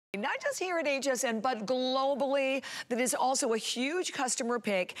not just here at HSN, but globally. That is also a huge customer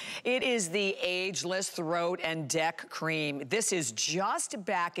pick. It is the Ageless Throat and Deck Cream. This is just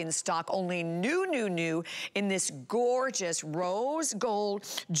back in stock, only new in this gorgeous rose gold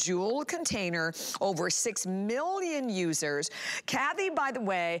jewel container. Over 6 million users. Kathy, by the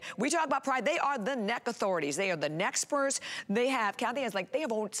way, we talk about PRAI. They are the neck authorities. They are the neck experts. They have, Kathy has like, they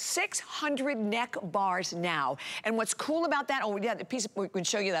have over 600 neck bars now. And what's cool about that, oh yeah, we can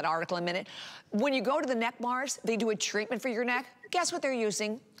show you that article in a minute. When you go to the neck bars, they do a treatment for your neck. Guess what they're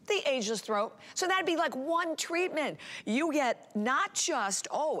using? The Ageless Throat. So that'd be like one treatment. You get not just,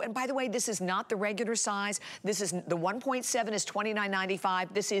 oh, and by the way, this is not the regular size. This is, the 1.7 is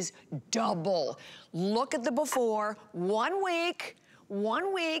 $29.95. This is double. Look at the before, 1 week,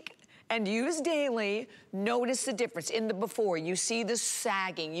 and use daily. Notice the difference in the before. You see the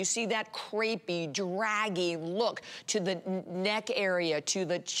sagging, you see that crepey, draggy look to the neck area, to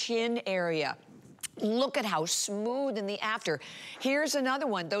the chin area. Look at how smooth in the after. Here's another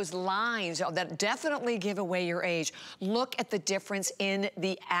one, those lines that definitely give away your age. Look at the difference in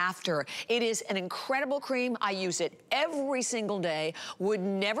the after. It is an incredible cream. I use it every single day, would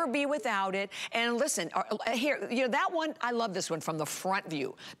never be without it. And listen, here, you know, that one, I love this one from the front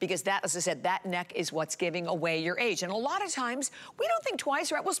view because that, as I said, that neck is what's giving away your age. And a lot of times, we don't think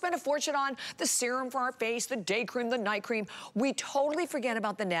twice, right? We'll spend a fortune on the serum for our face, the day cream, the night cream. We totally forget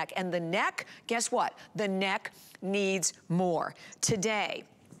about the neck. And the neck, guess what? The neck needs more. Today,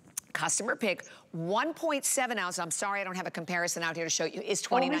 customer pick, 1.7 ounce, I'm sorry I don't have a comparison out here to show you, is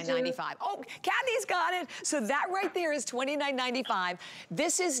 $29.95. Oh, Kathy's got it. So that right there is $29.95.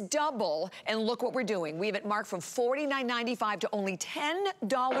 This is double, and look what we're doing. We have it marked from $49.95 to only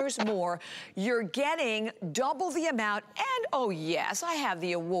 $10 more. You're getting double the amount, and oh yes, I have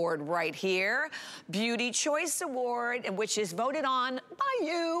the award right here. Beauty Choice Award, which is voted on by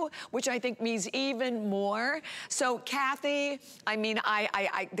you, which I think means even more. So Kathy, I mean,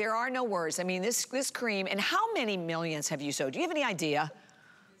 there are no words. I mean, this cream, and how many millions have you sold? Do you have any idea?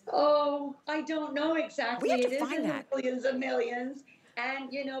 Oh, I don't know exactly. We have to find that. Millions and millions.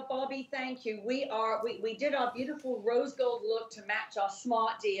 And you know, Bobby, thank you. We did our beautiful rose gold look to match our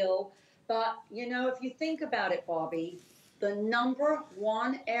smart deal. But you know, if you think about it, Bobby, the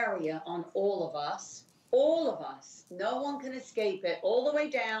 #1 area on all of us, no one can escape it, all the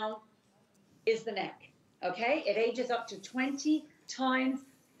way down, is the neck. Okay? It ages up to 20 times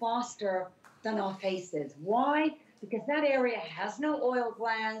faster than our faces. Why? Because that area has no oil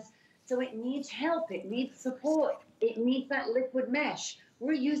glands, so it needs help, it needs support, it needs that liquid mesh.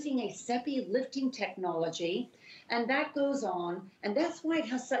 We're using a Sepilifting technology, and that goes on, and that's why it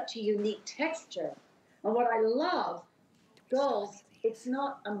has such a unique texture. And what I love, girls, it's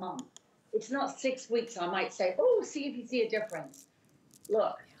not a month. It's not 6 weeks, I might say, oh, see if you see a difference.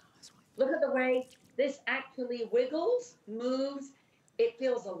 Look at the way this actually wiggles, moves. It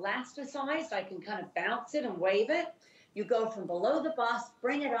feels elasticized. I can kind of bounce it and wave it. You go from below the bust,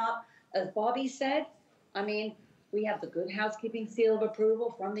 bring it up. As Bobby said, I mean, we have the Good Housekeeping Seal of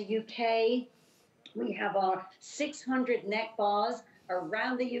Approval from the UK. We have our 600 neck bars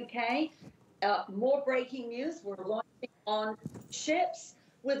around the UK. More breaking news. We're launching on ships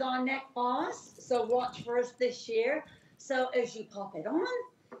with our neck bars. So watch for us this year. So as you pop it on,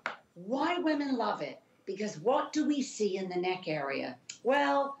 why women love it? Because what do we see in the neck area?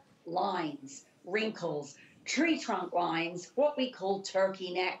 Well, lines, wrinkles, tree trunk lines, what we call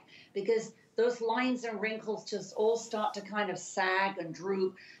turkey neck, because those lines and wrinkles just all start to kind of sag and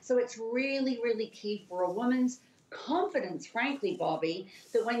droop. So it's really, really key for a woman's confidence, frankly, Bobby,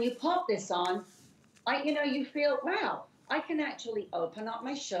 that when you pop this on, you feel, wow, I can actually open up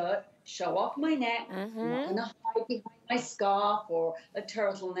my shirt, show off my neck, I'm not going to hide behind my scarf or a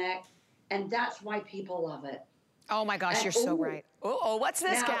turtleneck. And that's why people love it. Oh my gosh, you're so right. Oh, what's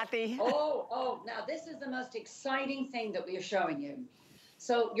this, Kathy? Now this is the most exciting thing that we are showing you.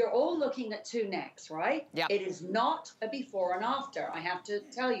 So you're all looking at 2 necks, right? Yeah. It is not a before and after. I have to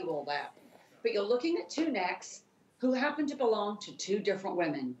tell you all that. But you're looking at 2 necks who happen to belong to 2 different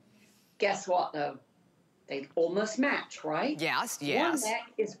women. Guess what, though? They almost match, right? Yes. One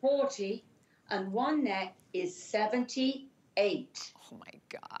neck is 40 and one neck is 78. Oh my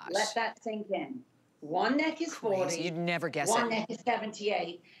gosh. Let that sink in. One neck is 40. You'd never guess it. One neck is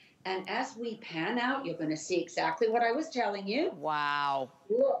 78. And as we pan out, you're going to see exactly what I was telling you. Wow.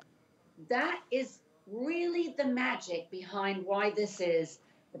 Look, that is really the magic behind why this is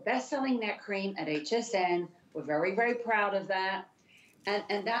the best-selling neck cream at HSN. We're very, very proud of that.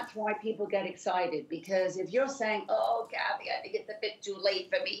 And that's why people get excited. Because if you're saying, oh, Kathy, I think it's a bit too late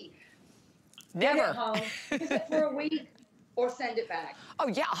for me. Never. Get it home. Use it for a week. or send it back. Oh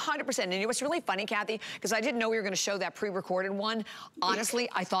yeah, 100%. And you know what's really funny, Kathy? Because I didn't know we were gonna show that pre-recorded one. Honestly,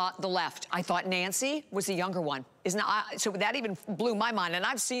 I thought the left. I thought Nancy was the younger one. So that even blew my mind, and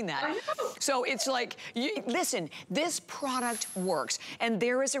I've seen that. I know. So it's like, listen, this product works, and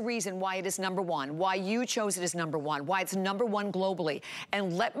there is a reason why it is #1, why you chose it as #1, why it's #1 globally.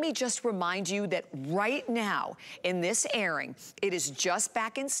 And let me just remind you that right now, in this airing, it is just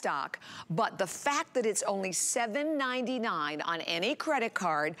back in stock, but the fact that it's only $7.99 on any credit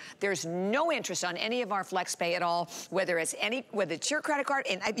card, there's no interest on any of our FlexPay at all, whether it's your credit card,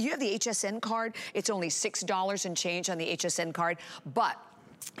 and you have the HSN card, it's only $6 and change on the HSN card, but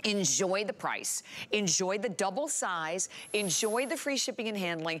enjoy the price, enjoy the double size, enjoy the free shipping and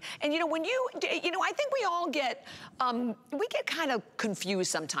handling. And you know, when I think we all get, we get kind of confused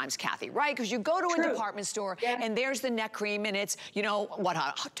sometimes, Kathy, right? Because you go to a department store and there's the neck cream and it's, you know, what,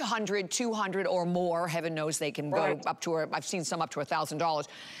 100, 200 or more. Heaven knows they can go up to, I've seen some up to $1,000.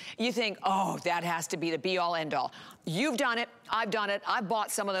 You think, oh, that has to be the be all end all. You've done it, I've done it, I've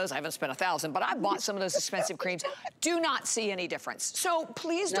bought some of those, I haven't spent $1,000, but I've bought some of those expensive creams. Do not see any difference. So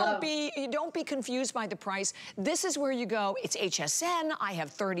please don't be confused by the price. This is where you go. It's HSN, I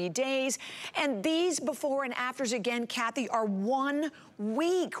have 30 days. And these before and afters, again, Kathy, are 1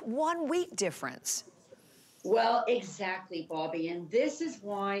 week difference. Well, exactly, Bobby. And this is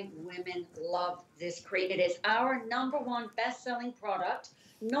why women love this cream. It is our #1 best-selling product,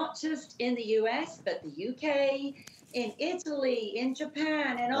 not just in the US, but the UK, in Italy, in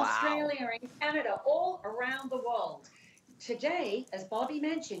Japan, in Australia, in Canada, all around the world. Today, as Bobby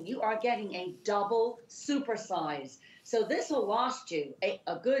mentioned, you are getting a double super size. So this will last you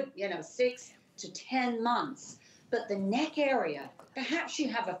a good, 6 to 10 months. But the neck area, perhaps you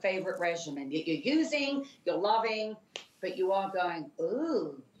have a favorite regimen that you're using, you're loving, but you are going,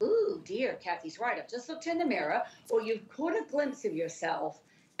 ooh, dear, Kathy's right. I've just looked in the mirror, or you've caught a glimpse of yourself,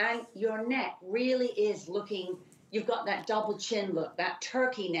 and your neck really is looking, you've got that double chin look, that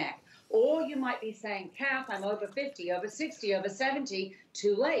turkey neck. Or you might be saying, Kath, I'm over 50, over 60, over 70,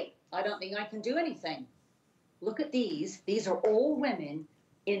 too late. I don't think I can do anything. Look at these. These are all women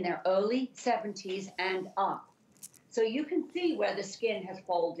in their early 70s and up. So you can see where the skin has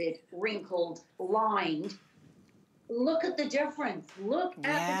folded, wrinkled, lined. Look at the difference. Look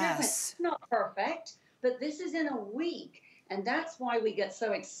at the difference. It's not perfect, but this is in a week. And that's why we get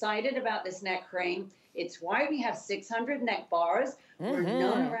so excited about this neck cream. It's why we have 600 neck bars. We're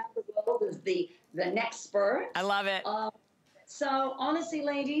known around the world as the neck spurt. I love it. So honestly,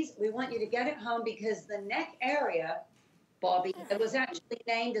 ladies, we want you to get it home because the neck area, Bobby, it was actually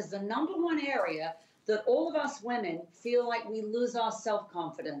named as the #1 area that all of us women feel like we lose our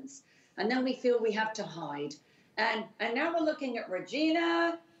self-confidence. And then we feel we have to hide. And now we're looking at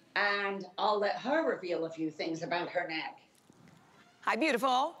Regina, and I'll let her reveal a few things about her neck. Hi,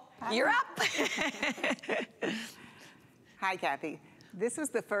 beautiful. Hi. You're up. Hi, Kathy. This was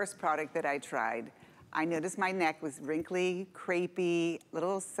the first product that I tried. I noticed my neck was wrinkly, crepey,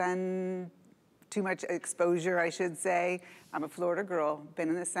 little sun, too much exposure, I should say. I'm a Florida girl, been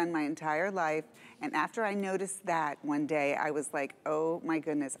in the sun my entire life. And after I noticed that one day, I was like, oh my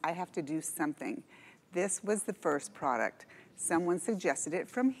goodness, I have to do something. This was the first product. Someone suggested it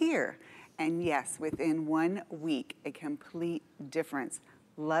from here. And yes, within 1 week, a complete difference.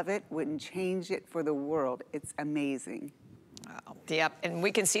 Love it, wouldn't change it for the world. It's amazing. Yep, and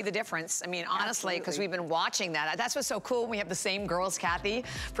we can see the difference. I mean, honestly, because we've been watching that. That's what's so cool. We have the same girls, Kathy,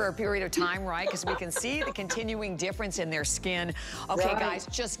 for a period of time, right? Because we can see the continuing difference in their skin. Okay, guys,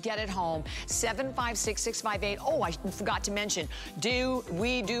 just get it home. 756-658. Oh, I forgot to mention,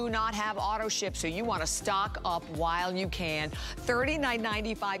 we do not have auto ship, so you want to stock up while you can.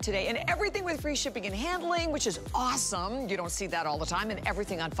 $39.95 today, and everything with free shipping and handling, which is awesome. You don't see that all the time, and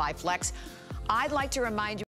everything on 5 Flex. I'd like to remind you